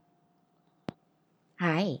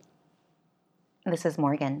Hi, this is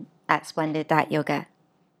Morgan at Splendid.yoga.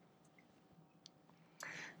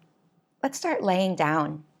 Let's start laying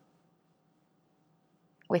down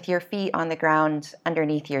with your feet on the ground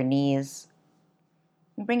underneath your knees.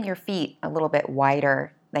 Bring your feet a little bit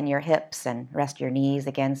wider than your hips and rest your knees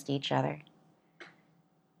against each other.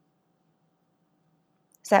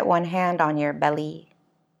 Set one hand on your belly,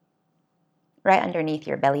 right underneath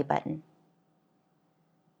your belly button,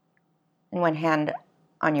 and one hand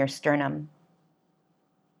on your sternum,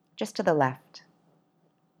 just to the left,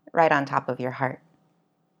 right on top of your heart.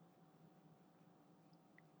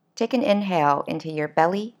 Take an inhale into your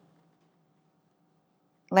belly.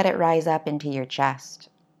 Let it rise up into your chest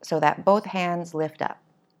so that both hands lift up.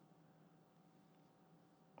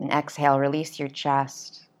 And exhale, release your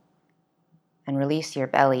chest and release your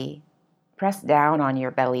belly. Press down on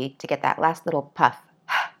your belly to get that last little puff,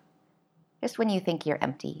 just when you think you're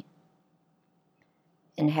empty.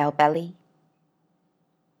 Inhale, belly,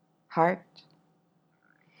 heart.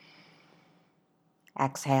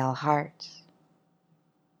 Exhale, heart,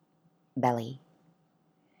 belly.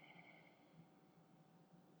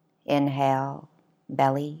 Inhale,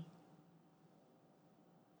 belly,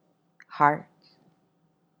 heart.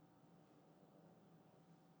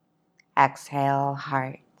 Exhale,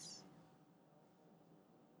 heart,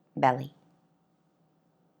 belly.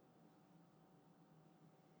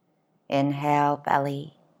 Inhale,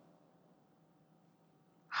 belly,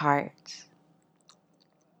 heart,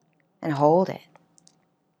 and hold it.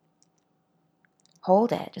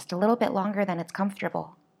 Hold it just a little bit longer than it's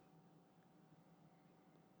comfortable.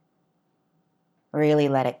 Really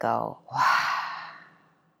let it go.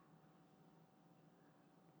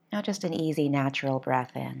 Now just an easy, natural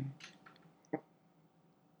breath in.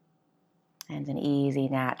 And an easy,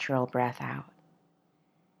 natural breath out.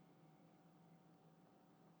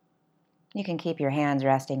 You can keep your hands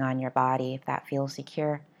resting on your body if that feels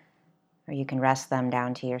secure, or you can rest them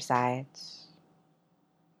down to your sides.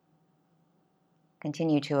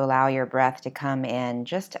 Continue to allow your breath to come in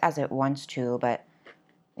just as it wants to, but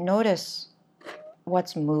notice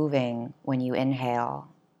what's moving when you inhale.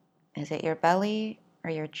 Is it your belly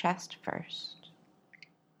or your chest first?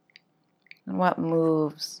 And what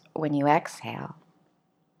moves when you exhale?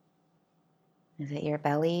 Is it your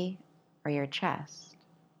belly or your chest?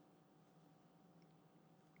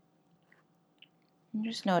 And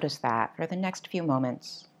just notice that for the next few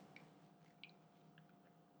moments.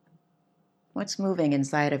 What's moving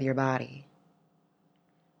inside of your body?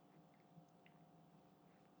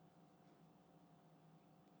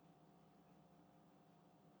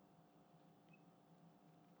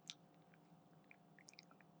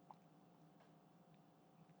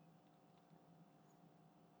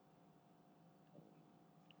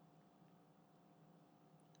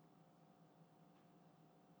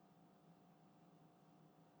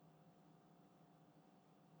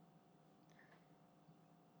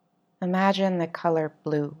 Imagine the color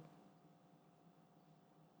blue.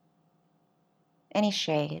 Any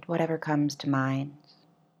shade, whatever comes to mind.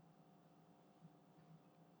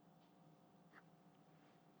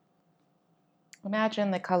 Imagine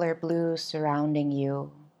the color blue surrounding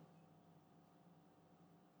you.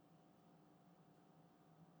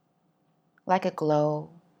 Like a glow.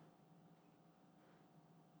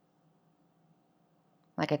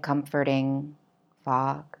 Like a comforting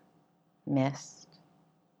fog, mist.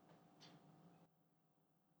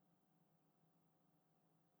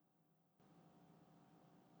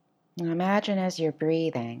 And imagine as you're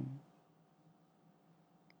breathing,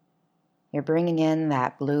 you're bringing in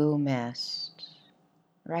that blue mist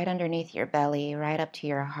right underneath your belly, right up to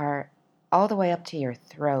your heart, all the way up to your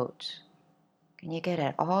throat. Can you get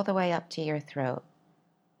it all the way up to your throat?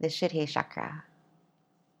 The Shuddhi chakra.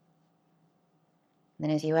 Then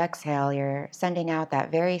as you exhale, you're sending out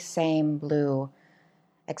that very same blue,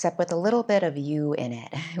 except with a little bit of you in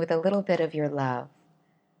it, with a little bit of your love.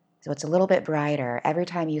 So it's a little bit brighter every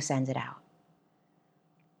time you send it out.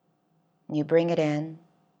 You bring it in,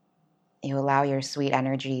 you allow your sweet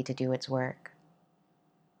energy to do its work,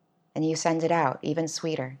 and you send it out even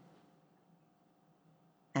sweeter.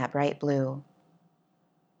 That bright blue,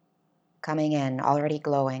 coming in, already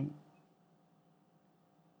glowing,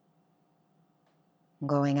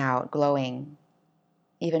 going out, glowing,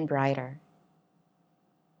 even brighter.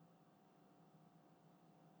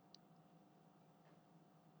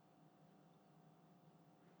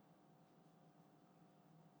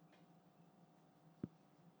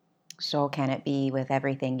 So can it be with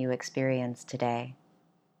everything you experience today.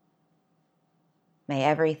 May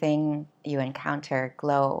everything you encounter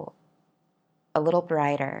glow a little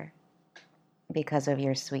brighter because of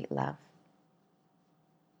your sweet love.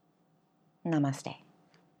 Namaste.